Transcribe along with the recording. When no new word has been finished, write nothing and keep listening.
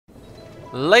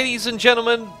Ladies and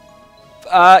gentlemen,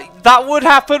 that would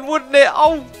happen, wouldn't it?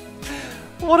 Oh,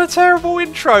 what a terrible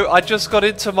intro. I just got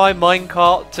into my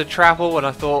minecart to travel and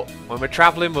I thought, when we're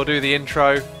traveling, we'll do the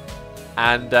intro.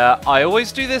 And I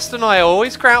always do this, and I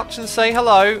always crouch and say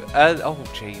hello. Oh,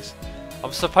 jeez.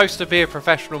 I'm supposed to be a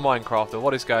professional Minecrafter.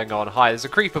 What is going on? Hi, there's a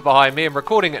creeper behind me. I'm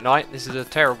recording at night. This is a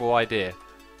terrible idea.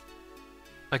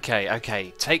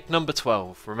 Okay. Take number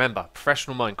 12. Remember,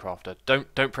 professional Minecrafter.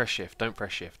 Don't press shift. Don't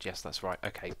press shift. Yes, that's right.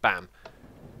 Okay, bam.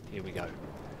 Here we go.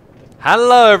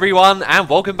 Hello, everyone, and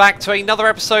welcome back to another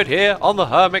episode here on the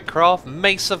Hermitcraft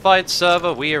Mesa-Vide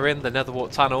server. We are in the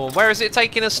Netherwart Tunnel. And where is it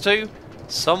taking us to?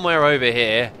 Somewhere over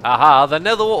here. Aha, the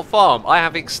Netherwart Farm. I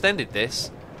have extended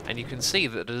this, and you can see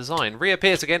that the design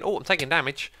reappears again. Oh, I'm taking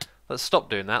damage. Let's stop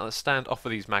doing that. Let's stand off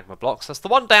of these magma blocks. That's the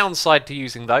one downside to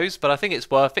using those, but I think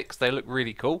it's worth it because they look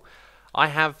really cool. I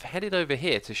have headed over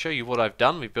here to show you what I've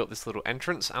done. We've built this little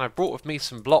entrance, and I've brought with me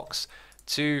some blocks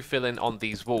to fill in on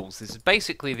these walls. This is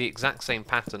basically the exact same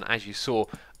pattern as you saw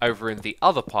over in the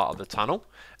other part of the tunnel.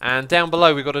 And down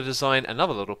below we've got to design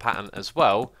another little pattern as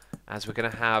well, as we're going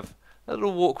to have a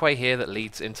little walkway here that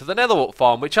leads into the Netherwart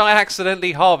farm, which I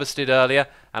accidentally harvested earlier,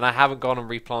 and I haven't gone and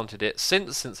replanted it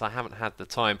since I haven't had the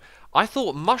time. I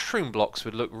thought mushroom blocks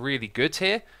would look really good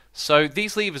here. So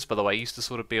these levers, by the way, used to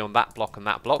sort of be on that block and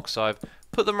that block, so I've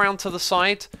put them around to the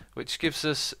side, which gives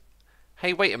us...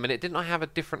 Hey, wait a minute, didn't I have a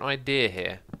different idea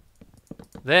here?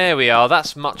 There we are,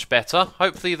 that's much better.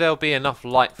 Hopefully there'll be enough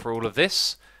light for all of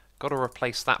this. Got to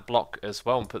replace that block as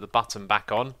well and put the button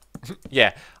back on.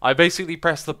 Yeah, I basically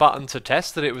pressed the button to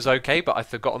test that it was okay, but I've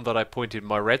forgotten that I pointed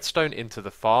my redstone into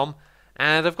the farm.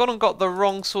 And I've gone and got the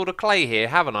wrong sort of clay here,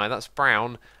 haven't I? That's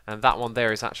brown, and that one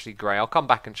there is actually grey. I'll come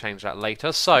back and change that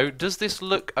later. So, does this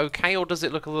look okay, or does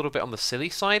it look a little bit on the silly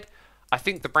side? I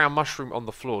think the brown mushroom on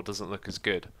the floor doesn't look as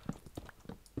good.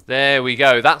 There we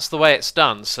go, that's the way it's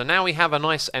done. So now we have a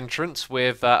nice entrance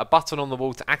with a button on the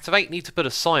wall to activate. Need to put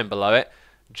a sign below it,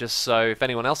 just so if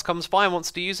anyone else comes by and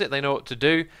wants to use it, they know what to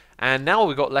do. And now all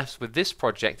we've got left with this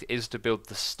project is to build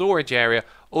the storage area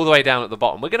all the way down at the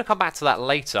bottom. We're going to come back to that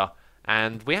later,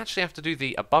 and we actually have to do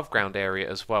the above ground area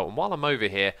as well. And while I'm over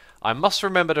here, I must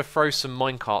remember to throw some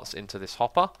minecarts into this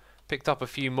hopper. Picked up a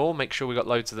few more, make sure we got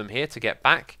loads of them here to get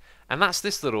back. And that's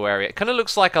this little area. It kind of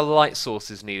looks like a light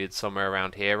source is needed somewhere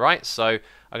around here, right? So I'm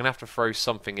going to have to throw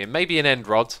something in. Maybe an end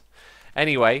rod.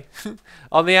 Anyway,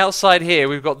 on the outside here,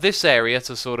 we've got this area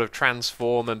to sort of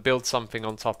transform and build something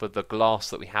on top of the glass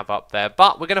that we have up there.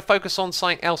 But we're going to focus on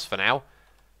something else for now.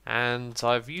 And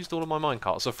I've used all of my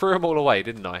minecarts. I threw them all away,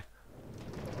 didn't I?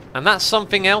 And that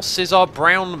something else is our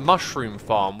brown mushroom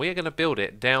farm. We are going to build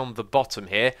it down the bottom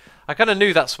here. I kind of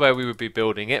knew that's where we would be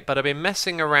building it, but I've been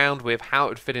messing around with how it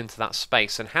would fit into that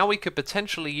space and how we could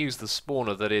potentially use the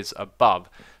spawner that is above.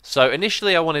 So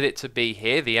initially I wanted it to be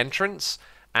here, the entrance,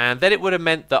 and then it would have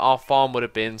meant that our farm would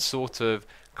have been sort of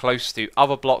close to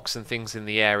other blocks and things in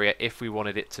the area if we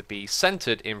wanted it to be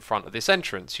centered in front of this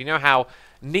entrance. You know how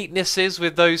neatness is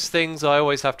with those things? I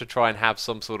always have to try and have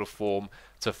some sort of form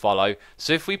to follow.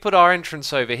 So if we put our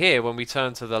entrance over here, when we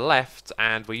turn to the left,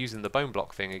 and we're using the bone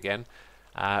block thing again,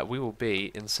 we will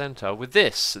be in center with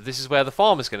this. This is where the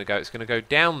farm is going to go. It's going to go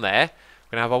down there.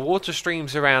 We're going to have our water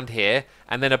streams around here,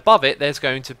 and then above it there's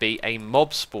going to be a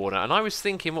mob spawner. And I was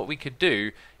thinking what we could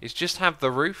do is just have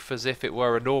the roof as if it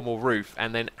were a normal roof,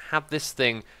 and then have this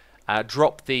thing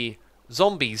drop the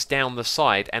zombies down the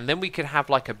side, and then we could have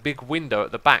like a big window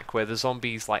at the back where the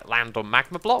zombies like land on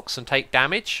magma blocks and take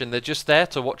damage, and they're just there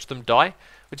to watch them die,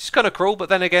 which is kind of cruel, but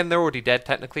then again they're already dead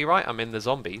technically, right? I mean, the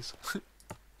zombies.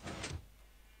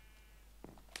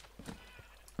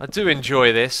 I do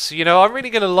enjoy this. You know, I'm really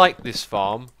going to like this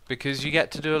farm because you get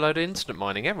to do a load of instant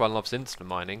mining. Everyone loves instant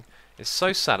mining. It's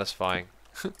so satisfying.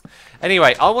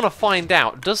 Anyway, I want to find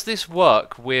out, does this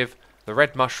work with the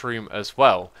red mushroom as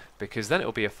well? Because then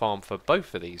it'll be a farm for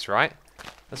both of these, right?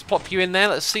 Let's pop you in there.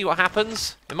 Let's see what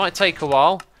happens. It might take a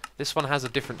while. This one has a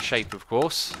different shape, of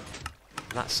course.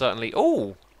 That certainly...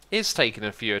 Oh! Is taking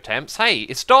a few attempts. Hey,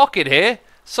 it's dark in here.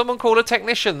 Someone call a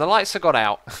technician. The lights have got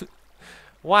out.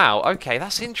 Wow, okay,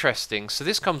 that's interesting. So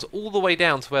this comes all the way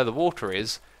down to where the water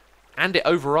is, and it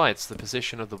overrides the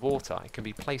position of the water. It can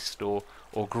be placed or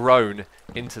grown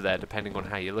into there, depending on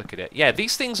how you look at it. Yeah,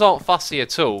 these things aren't fussy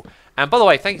at all. And by the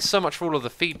way, thanks so much for all of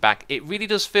the feedback. It really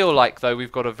does feel like, though,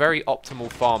 we've got a very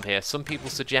optimal farm here. Some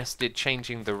people suggested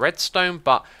changing the redstone,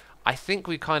 but I think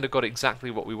we kind of got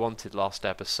exactly what we wanted last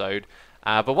episode.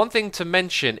 But one thing to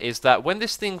mention is that when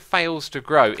this thing fails to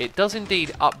grow, it does indeed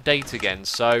update again.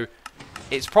 So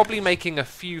it's probably making a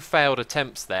few failed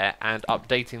attempts there and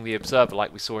updating the observer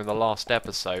like we saw in the last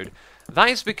episode. That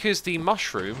is because the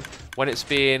mushroom, when it's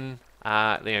being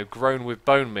grown with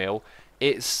bone meal,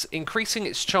 it's increasing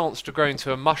its chance to grow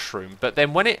into a mushroom. But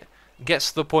then when it gets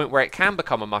to the point where it can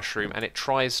become a mushroom and it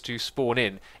tries to spawn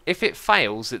in, if it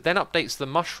fails, it then updates the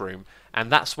mushroom,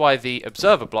 and that's why the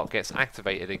observer block gets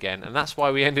activated again, and that's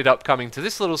why we ended up coming to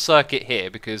this little circuit here,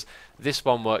 because this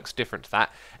one works different to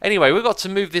that. Anyway, we've got to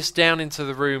move this down into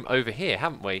the room over here,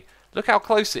 haven't we? Look how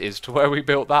close it is to where we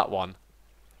built that one.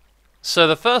 So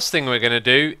the first thing we're going to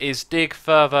do is dig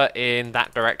further in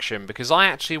that direction, because I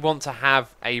actually want to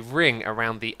have a ring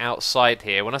around the outside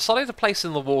here. When I started to place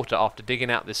in the water after digging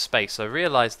out this space, I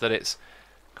realised that it's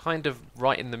kind of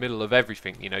right in the middle of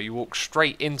everything. You walk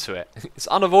straight into it. It's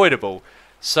unavoidable.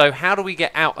 So how do we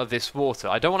get out of this water?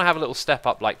 I don't want to have a little step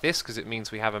up like this, because it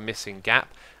means we have a missing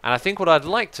gap. And I think what I'd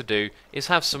like to do is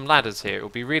have some ladders here. It will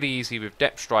be really easy with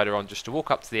Depth Strider on just to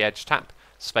walk up to the edge, tap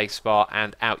spacebar,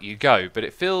 and out you go. But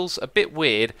it feels a bit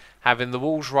weird having the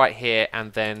walls right here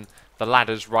and then the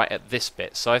ladders right at this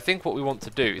bit. So I think what we want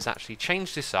to do is actually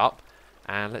change this up,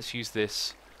 and let's use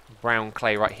this brown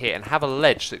clay right here and have a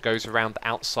ledge that goes around the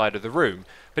outside of the room.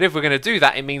 But if we're going to do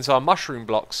that, it means our mushroom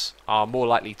blocks are more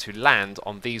likely to land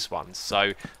on these ones.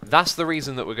 So that's the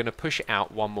reason that we're going to push it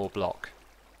out one more block.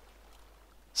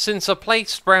 Since I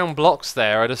placed brown blocks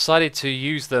there, I decided to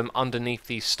use them underneath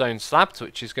these stone slabs,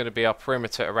 which is going to be our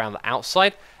perimeter around the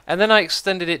outside, and then I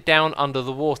extended it down under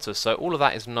the water, so all of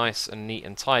that is nice and neat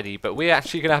and tidy. But we're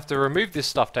actually going to have to remove this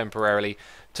stuff temporarily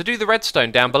to do the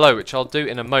redstone down below, which I'll do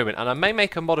in a moment, and I may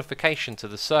make a modification to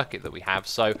the circuit that we have,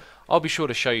 so I'll be sure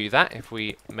to show you that if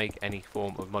we make any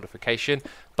form of modification.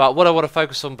 But what I want to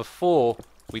focus on before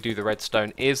we do the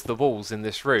redstone is the walls in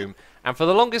this room, and for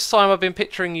the longest time I've been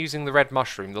picturing using the red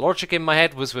mushroom. The logic in my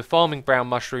head was we're farming brown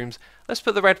mushrooms, let's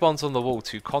put the red ones on the wall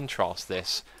to contrast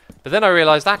this. But then I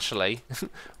realised actually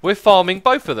we're farming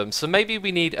both of them, so maybe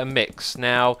we need a mix.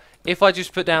 Now if I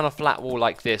just put down a flat wall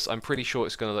like this, I'm pretty sure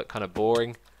it's going to look kind of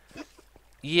boring.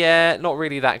 Yeah, not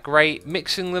really that great.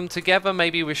 Mixing them together,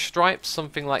 maybe with stripes,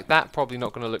 something like that, probably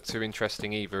not going to look too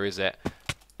interesting either, is it?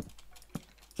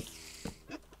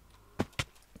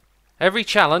 Every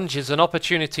challenge is an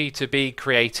opportunity to be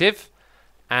creative,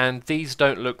 and these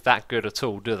don't look that good at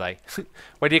all, do they?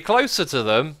 When you're closer to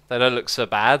them, they don't look so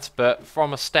bad, but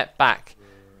from a step back,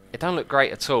 it don't look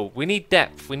great at all. We need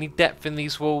depth. We need depth in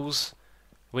these walls.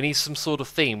 We need some sort of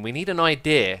theme. We need an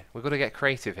idea. We've got to get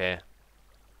creative here.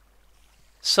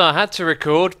 So I had to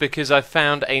record because I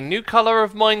found a new colour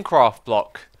of Minecraft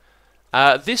block.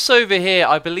 This over here,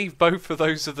 I believe both of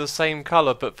those are the same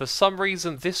colour, but for some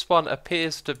reason this one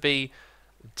appears to be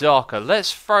darker.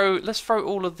 Let's throw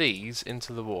all of these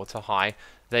into the water. Hi,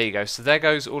 there you go. So there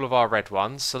goes all of our red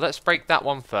ones. So let's break that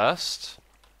one first.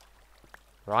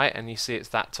 Right, and you see it's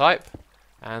that type.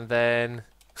 And then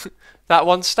that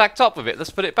one's stacked up with it. Let's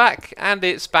put it back, and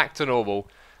it's back to normal.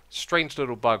 Strange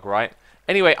little bug, right?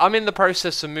 Anyway, I'm in the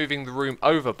process of moving the room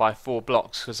over by 4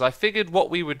 blocks, because I figured what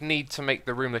we would need to make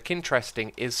the room look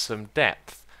interesting is some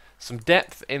depth. Some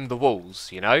depth in the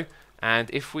walls, you know? And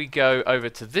if we go over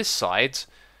to this side,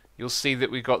 you'll see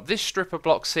that we've got this strip of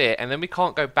blocks here, and then we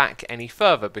can't go back any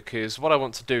further, because what I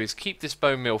want to do is keep this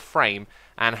bone meal frame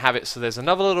and have it so there's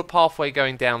another little pathway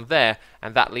going down there,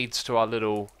 and that leads to our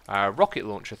little rocket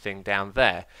launcher thing down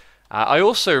there. I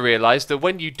also realised that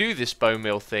when you do this bone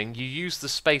meal thing, you use the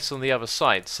space on the other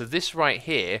side. So this right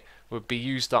here would be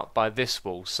used up by this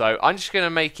wall. So I'm just going to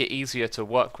make it easier to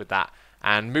work with that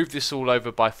and move this all over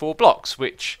by 4 blocks,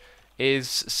 which is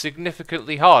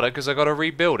significantly harder because I've got to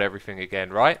rebuild everything again,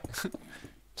 right?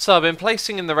 So I've been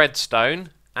placing in the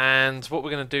redstone, and what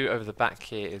we're going to do over the back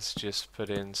here is just put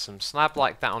in some slab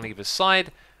like that on either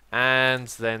side, and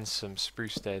then some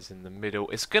spruce stairs in the middle.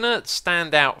 It's going to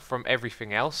stand out from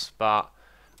everything else, but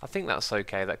I think that's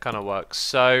okay. That kind of works.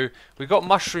 So we've got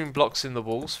mushroom blocks in the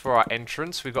walls for our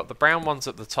entrance. We've got the brown ones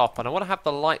at the top, and I want to have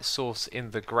the light source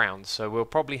in the ground. So we'll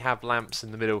probably have lamps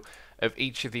in the middle of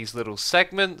each of these little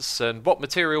segments. And what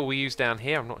material we use down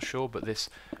here, I'm not sure, but this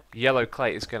yellow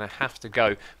clay is going to have to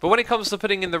go. But when it comes to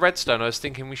putting in the redstone, I was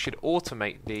thinking we should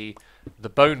automate the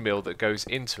bone meal that goes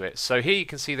into it. So here you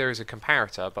can see there is a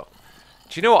comparator, but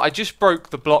do you know what? I just broke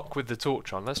the block with the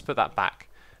torch on. Let's put that back.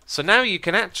 So now you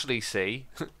can actually see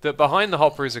that behind the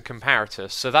hopper is a comparator,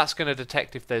 so that's going to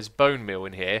detect if there's bone meal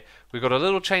in here. We've got a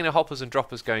little chain of hoppers and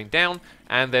droppers going down,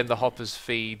 and then the hoppers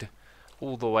feed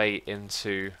all the way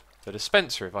into the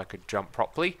dispenser, if I could jump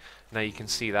properly. Now you can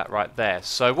see that right there.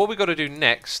 So what we've got to do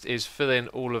next is fill in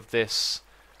all of this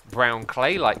brown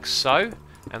clay like so,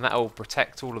 and that will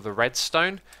protect all of the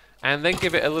redstone, and then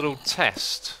give it a little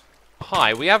test.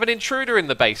 Hi, we have an intruder in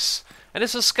the base. And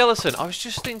it's a skeleton. I was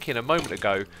just thinking a moment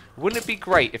ago, wouldn't it be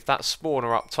great if that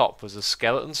spawner up top was a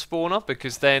skeleton spawner?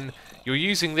 Because then you're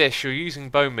using this, you're using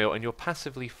bone meal, and you're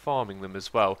passively farming them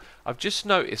as well. I've just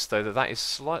noticed, though, that that is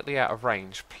slightly out of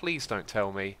range. Please don't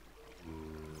tell me.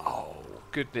 Oh,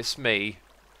 goodness me.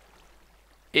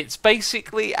 It's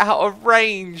basically out of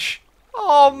range.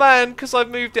 Oh, man, because I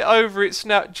moved it over. It's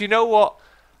now... Do you know what?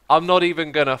 I'm not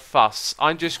even going to fuss.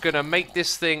 I'm just going to make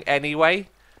this thing anyway.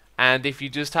 And if you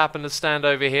just happen to stand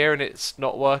over here and it's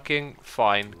not working,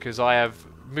 fine. Because I have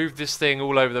moved this thing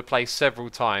all over the place several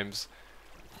times.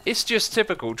 It's just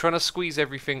typical, trying to squeeze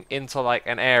everything into like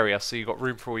an area so you've got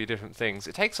room for all your different things.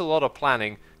 It takes a lot of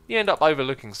planning. You end up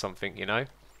overlooking something, you know.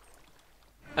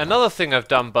 Another thing I've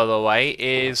done, by the way,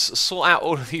 is sort out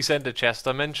all of these ender chests.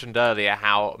 I mentioned earlier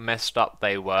how messed up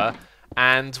they were.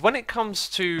 And when it comes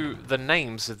to the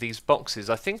names of these boxes,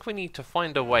 I think we need to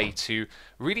find a way to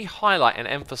really highlight and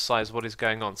emphasize what is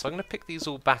going on. So I'm going to pick these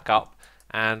all back up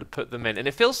and put them in. And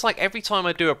it feels like every time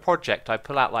I do a project, I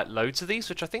pull out like loads of these,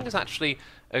 which I think is actually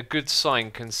a good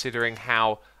sign considering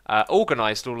how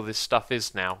organized all of this stuff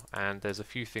is now. And there's a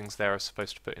few things there I'm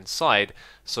supposed to put inside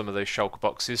some of those shulker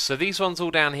boxes. So these ones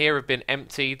all down here have been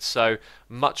emptied, so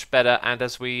much better. And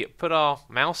as we put our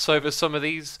mouse over some of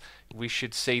these, we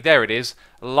should see, there it is,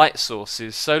 light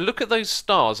sources. So look at those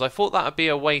stars. I thought that would be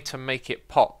a way to make it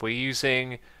pop. We're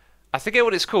using, I forget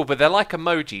what it's called, but they're like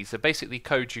emojis. They're basically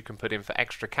codes you can put in for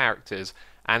extra characters.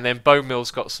 And then Bone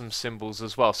Mill's got some symbols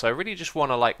as well. So I really just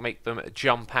want to like make them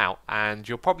jump out. And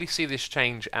you'll probably see this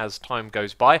change as time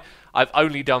goes by. I've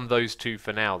only done those two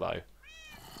for now though.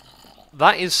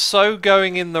 That is so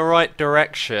going in the right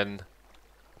direction.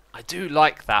 I do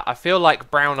like that. I feel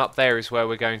like brown up there is where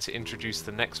we're going to introduce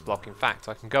the next block. In fact,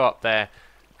 I can go up there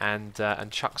and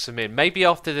chuck some in. Maybe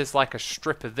after there's like a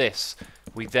strip of this,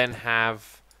 we then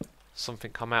have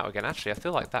something come out again. Actually, I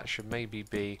feel like that should maybe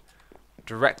be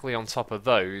directly on top of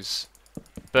those.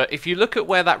 But if you look at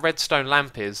where that redstone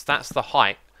lamp is, that's the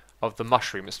height of the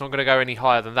mushroom. It's not going to go any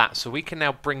higher than that. So we can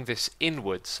now bring this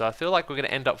inwards. So I feel like we're going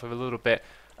to end up with a little bit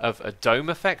of a dome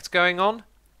effect going on.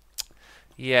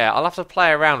 Yeah, I'll have to play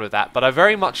around with that, but I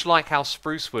very much like how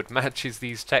spruce wood matches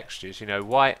these textures. You know,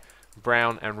 white,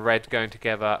 brown and red going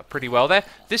together pretty well there.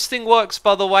 This thing works,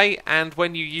 by the way, and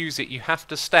when you use it, you have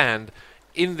to stand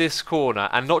in this corner,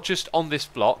 and not just on this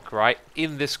block, right?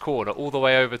 In this corner, all the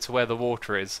way over to where the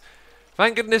water is.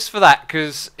 Thank goodness for that,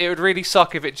 because it would really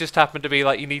suck if it just happened to be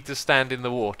like you need to stand in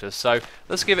the water. So,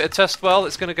 let's give it a test well.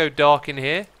 It's going to go dark in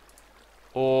here.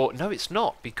 Or, no it's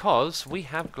not, because we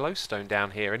have glowstone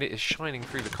down here and it is shining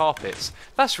through the carpets.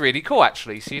 That's really cool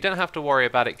actually, so you don't have to worry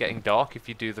about it getting dark if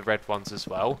you do the red ones as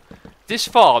well. This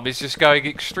farm is just going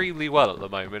extremely well at the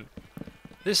moment.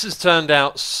 This has turned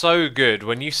out so good.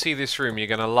 When you see this room, you're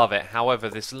going to love it. However,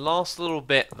 this last little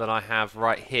bit that I have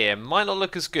right here might not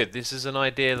look as good. This is an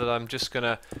idea that I'm just going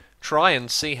to try and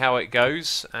see how it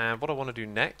goes. And what I want to do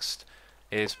next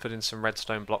is put in some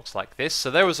redstone blocks like this.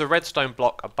 So there was a redstone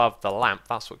block above the lamp.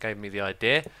 That's what gave me the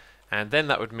idea. And then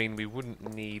that would mean we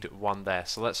wouldn't need one there.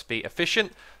 So let's be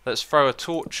efficient. Let's throw a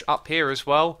torch up here as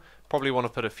well. Probably want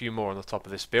to put a few more on the top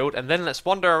of this build. And then let's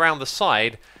wander around the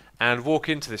side and walk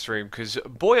into this room. Because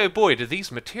boy oh boy, do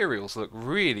these materials look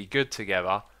really good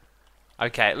together.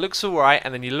 Okay, it looks alright.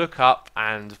 And then you look up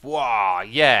and wow,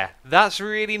 yeah. That's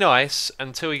really nice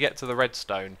until you get to the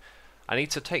redstone. I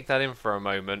need to take that in for a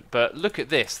moment, but look at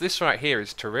this. This right here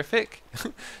is terrific.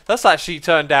 That's actually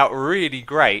turned out really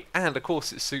great, and of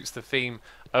course it suits the theme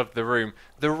of the room.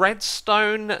 The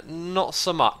redstone, not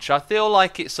so much. I feel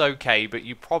like it's okay, but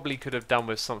you probably could have done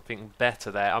with something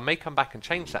better there. I may come back and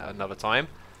change that another time.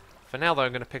 For now though,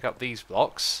 I'm going to pick up these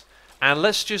blocks. And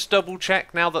let's just double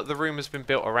check now that the room has been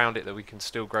built around it that we can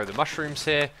still grow the mushrooms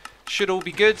here. Should all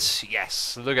be good.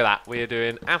 Yes, look at that. We are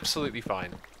doing absolutely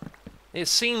fine. It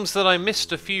seems that I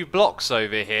missed a few blocks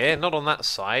over here, not on that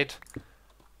side.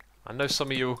 I know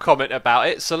some of you will comment about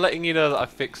it, so letting you know that I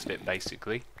fixed it,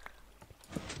 basically.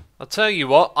 I'll tell you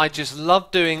what, I just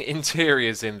love doing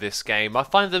interiors in this game. I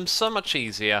find them so much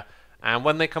easier, and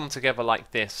when they come together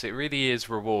like this, it really is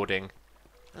rewarding.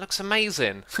 It looks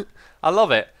amazing. I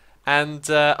love it. And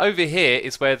over here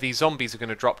is where the zombies are going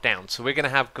to drop down. So we're going to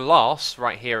have glass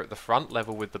right here at the front,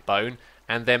 level with the bone.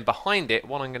 And then behind it,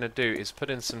 what I'm going to do is put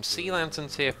in some sea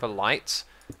lanterns here for lights,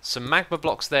 some magma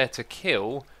blocks there to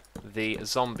kill the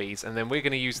zombies, and then we're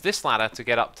going to use this ladder to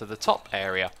get up to the top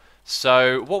area.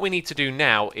 So what we need to do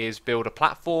now is build a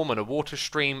platform and a water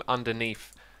stream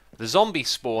underneath the zombie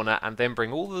spawner and then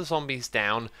bring all the zombies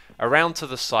down around to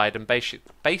the side and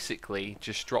basically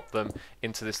just drop them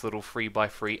into this little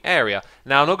 3x3 area.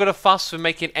 Now, I'm not going to fuss for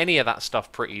making any of that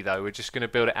stuff pretty though. We're just going to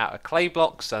build it out of clay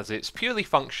blocks as it's purely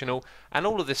functional and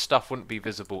all of this stuff wouldn't be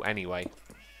visible anyway.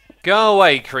 Go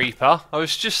away, creeper. I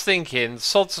was just thinking,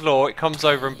 sod's law, it comes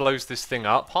over and blows this thing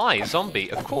up. Hi,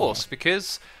 zombie, of course,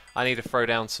 because I need to throw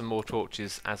down some more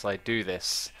torches as I do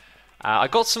this. I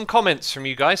got some comments from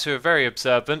you guys who are very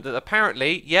observant that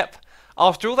apparently, yep,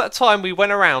 after all that time we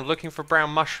went around looking for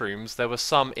brown mushrooms, there were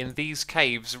some in these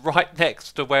caves right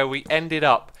next to where we ended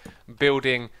up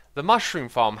building the mushroom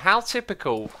farm. How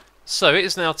typical. So it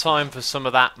is now time for some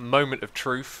of that moment of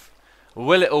truth.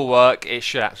 Will it all work? It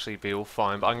should actually be all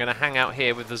fine, but I'm going to hang out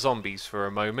here with the zombies for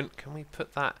a moment. Can we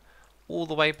put that all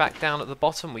the way back down at the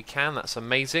bottom? We can, that's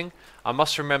amazing. I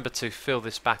must remember to fill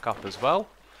this back up as well.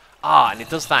 Ah, and it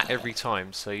does that every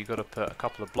time, so you've got to put a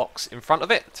couple of blocks in front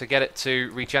of it to get it to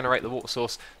regenerate the water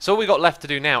source. So all we've got left to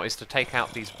do now is to take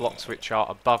out these blocks which are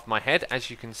above my head.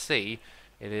 As you can see,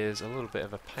 it is a little bit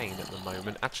of a pain at the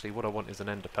moment. Actually, what I want is an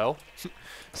ender pearl.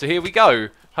 So here we go.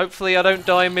 Hopefully I don't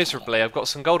die miserably. I've got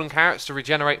some golden carrots to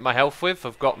regenerate my health with.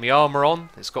 I've got my armour on.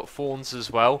 It's got thorns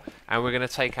as well. And we're going to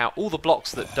take out all the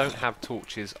blocks that don't have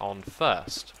torches on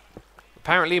first.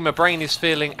 Apparently my brain is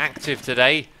feeling active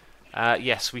today.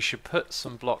 Yes, we should put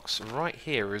some blocks right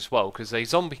here as well, because a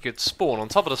zombie could spawn on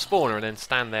top of the spawner and then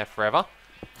stand there forever.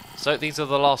 So these are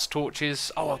the last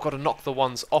torches. Oh, I've got to knock the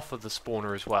ones off of the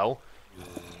spawner as well.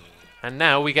 And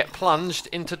now we get plunged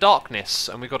into darkness,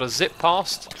 and we've got to zip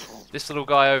past this little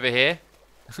guy over here,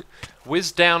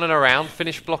 whiz down and around,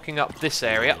 finish blocking up this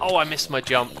area. Oh, I missed my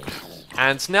jump.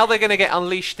 And now they're going to get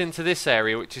unleashed into this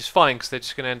area, which is fine, because they're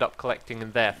just going to end up collecting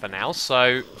in there for now.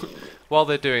 So while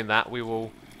they're doing that, we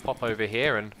will pop over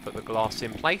here and put the glass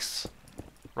in place.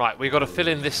 Right, we've got to fill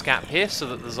in this gap here so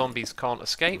that the zombies can't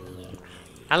escape.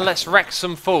 And let's wreck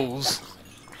some fools.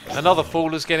 Another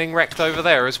fool is getting wrecked over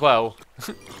there as well.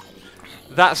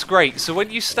 That's great. So when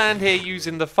you stand here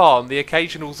using the farm, the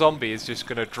occasional zombie is just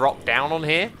going to drop down on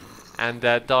here and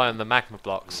die on the magma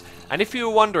blocks. And if you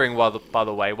were wondering, by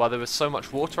the way, why there was so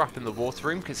much water up in the water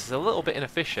room, because it's a little bit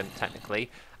inefficient technically,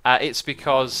 it's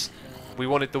because we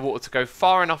wanted the water to go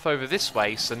far enough over this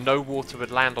way so no water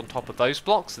would land on top of those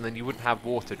blocks, and then you wouldn't have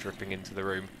water dripping into the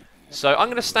room. So I'm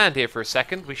going to stand here for a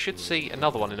second. We should see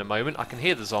another one in a moment. I can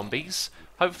hear the zombies.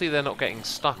 Hopefully they're not getting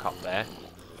stuck up there.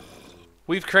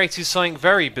 We've created something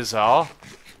very bizarre.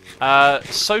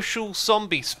 Social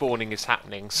zombie spawning is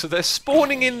happening. So they're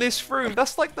spawning in this room.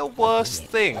 That's like the worst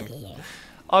thing.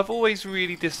 I've always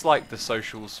really disliked the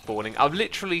social spawning. I've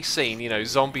literally seen, you know,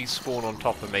 zombies spawn on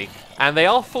top of me. And they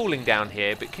are falling down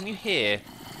here, but can you hear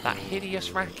that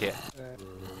hideous racket?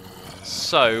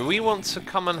 So, we want to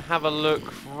come and have a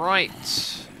look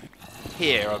right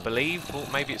here, I believe. Or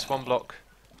maybe it's one block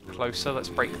closer. Let's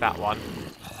break that one.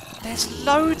 There's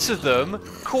loads of them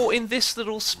caught in this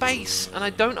little space. And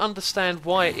I don't understand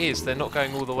why it is they're not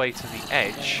going all the way to the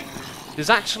edge.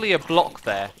 There's actually a block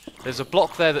there. There's a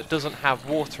block there that doesn't have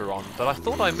water on. But I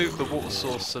thought I moved the water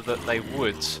source so that they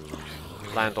would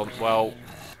land on... Well,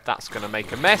 that's going to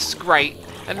make a mess. Great.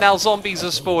 And now zombies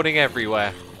are spawning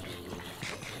everywhere.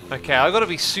 Okay, I've got to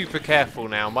be super careful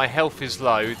now. My health is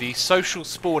low. The social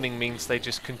spawning means they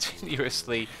just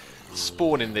continuously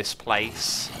spawn in this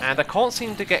place. And I can't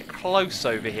seem to get close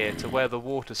over here to where the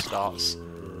water starts.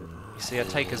 You see, I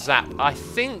take a zap. I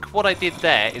think what I did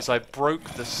there is I broke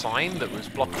the sign that was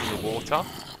blocking the water.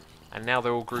 And now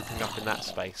they're all grouping up in that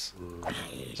space. I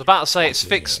was about to say it's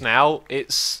fixed now.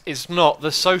 It's not.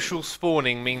 The social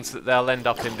spawning means that they'll end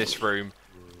up in this room.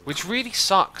 Which really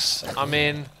sucks. I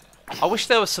mean... I wish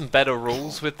there were some better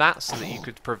rules with that so that you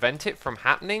could prevent it from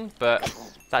happening, but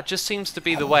that just seems to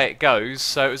be the way it goes.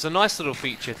 So it was a nice little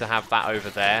feature to have that over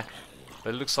there,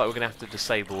 but it looks like we're going to have to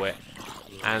disable it.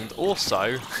 And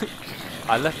also,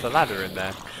 I left the ladder in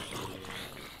there.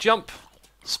 Jump,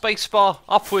 spacebar,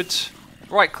 upwards,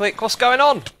 right click. What's going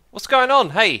on? What's going on?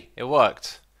 Hey, it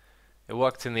worked. It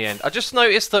worked in the end. I just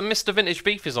noticed that Mr. Vintage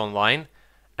Beef is online.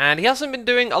 And he hasn't been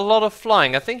doing a lot of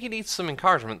flying. I think he needs some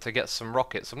encouragement to get some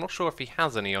rockets. I'm not sure if he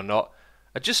has any or not.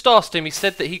 I just asked him. He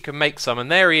said that he can make some.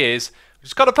 And there he is.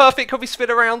 Just got a perfect. Could we spin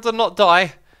around and not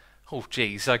die? Oh,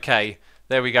 jeez. Okay.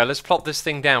 There we go. Let's plop this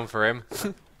thing down for him.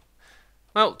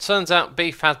 Well, turns out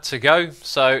Beef had to go.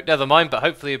 So, never mind. But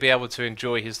hopefully he'll be able to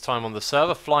enjoy his time on the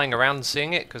server. Flying around and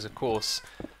seeing it. Because, of course...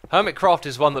 Hermitcraft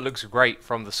is one that looks great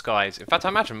from the skies. In fact, I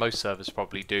imagine most servers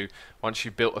probably do once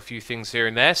you've built a few things here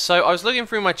and there. So I was looking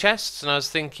through my chests and I was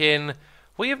thinking,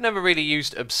 we have never really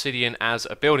used obsidian as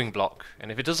a building block.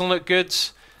 And if it doesn't look good,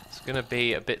 It's going to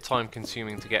be a bit time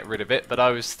consuming to get rid of it, but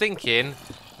I was thinking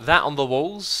that on the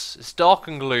walls, it's dark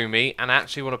and gloomy, and I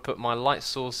actually want to put my light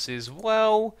sources,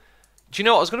 well, do you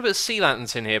know what, I was going to put sea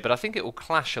lanterns in here, but I think it will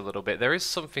clash a little bit. There is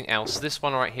something else. This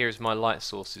one right here is my light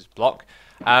sources block.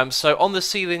 So on the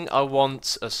ceiling I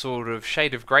want a sort of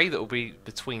shade of grey that will be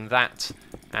between that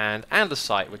and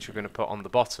andesite, which we're going to put on the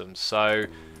bottom. So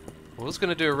we're just going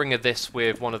to do a ring of this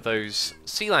with one of those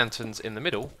sea lanterns in the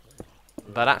middle.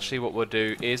 But actually what we'll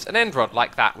do is an end rod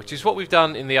like that, which is what we've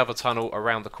done in the other tunnel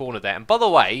around the corner there. And by the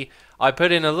way, I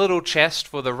put in a little chest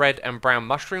for the red and brown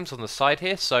mushrooms on the side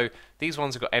here. So these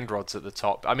ones have got end rods at the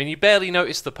top. I mean, you barely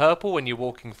notice the purple when you're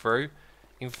walking through.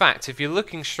 In fact, if you're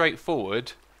looking straight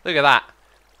forward, look at that.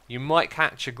 You might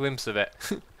catch a glimpse of it.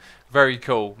 Very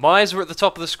cool. My eyes were at the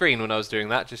top of the screen when I was doing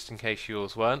that, just in case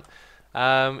yours weren't.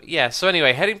 Yeah, so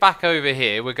anyway, heading back over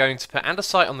here, we're going to put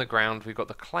andesite on the ground, we've got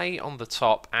the clay on the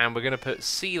top, and we're going to put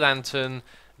sea lantern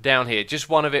down here, just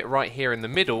one of it right here in the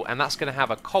middle, and that's going to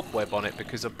have a cobweb on it,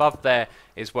 because above there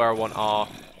is where I want our,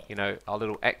 you know, our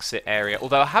little exit area.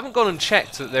 Although I haven't gone and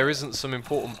checked that there isn't some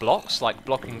important blocks, like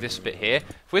blocking this bit here.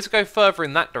 If we were to go further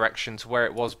in that direction to where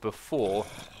it was before,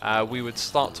 we would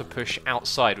start to push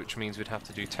outside, which means we'd have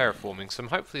to do terraforming, so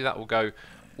hopefully that will go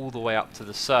all the way up to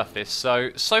the surface.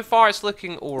 So far it's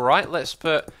looking alright. Let's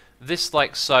put this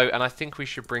like so, and I think we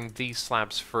should bring these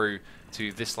slabs through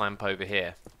to this lamp over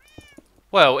here.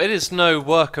 Well, it is no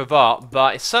work of art,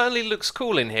 but it certainly looks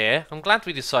cool in here. I'm glad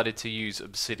we decided to use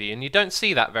obsidian. You don't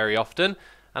see that very often,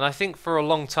 and I think for a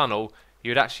long tunnel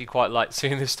you'd actually quite like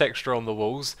seeing this texture on the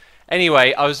walls.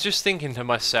 Anyway, I was just thinking to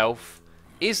myself,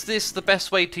 is this the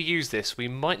best way to use this? We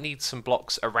might need some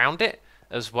blocks around it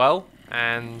as well,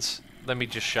 and let me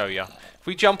just show you. If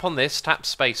we jump on this, tap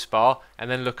spacebar, and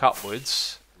then look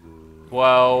upwards,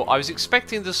 well, I was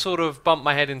expecting to sort of bump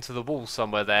my head into the wall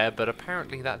somewhere there, but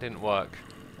apparently that didn't work.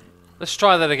 Let's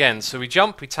try that again. So we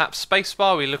jump, we tap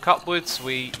spacebar, we look upwards,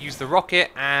 we use the rocket,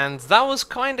 and that was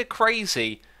kind of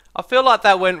crazy. I feel like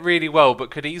that went really well, but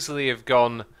could easily have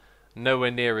gone nowhere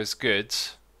near as good.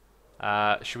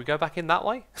 Should we go back in that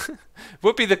way?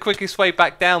 Would be the quickest way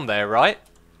back down there, right?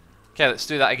 Okay, let's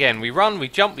do that again. We run, we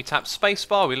jump, we tap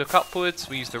spacebar, we look upwards,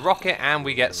 we use the rocket, and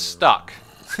we get stuck.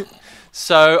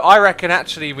 So I reckon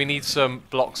actually we need some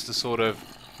blocks to sort of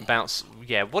bounce.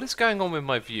 Yeah, what is going on with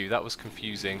my view? That was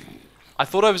confusing. I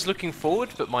thought I was looking forward,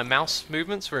 but my mouse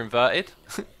movements were inverted.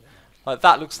 Like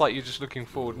that looks like you're just looking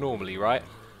forward normally, right?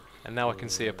 And now I can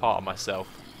see a part of myself.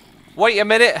 Wait a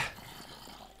minute!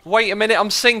 Wait a minute,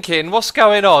 I'm sinking. What's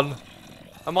going on?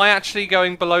 Am I actually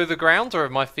going below the ground, or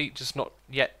have my feet just not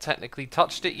yet technically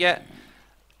touched it yet?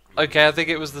 Okay, I think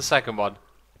it was the second one.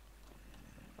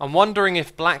 I'm wondering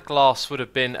if black glass would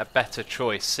have been a better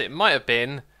choice. It might have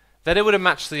been. Then it would have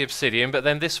matched the obsidian, but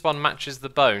then this one matches the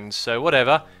bones. So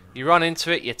whatever. You run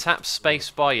into it, you tap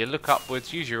spacebar, you look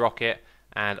upwards, use your rocket,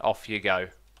 and off you go.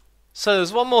 So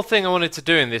there's one more thing I wanted to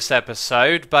do in this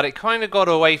episode, but it kind of got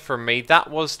away from me. That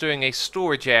was doing a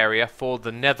storage area for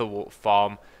the netherwart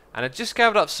farm. And I just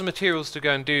gathered up some materials to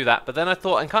go and do that, but then I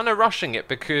thought I'm kind of rushing it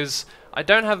because I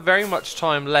don't have very much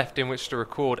time left in which to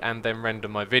record and then render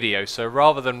my video. So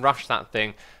rather than rush that thing,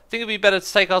 I think it'd be better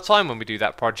to take our time when we do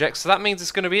that project. So that means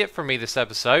it's going to be it from me this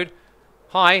episode.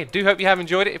 Hi, do hope you have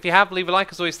enjoyed it. If you have, leave a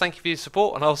like. As always, thank you for your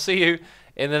support, and I'll see you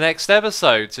in the next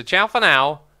episode. So ciao for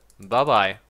now. Bye-bye.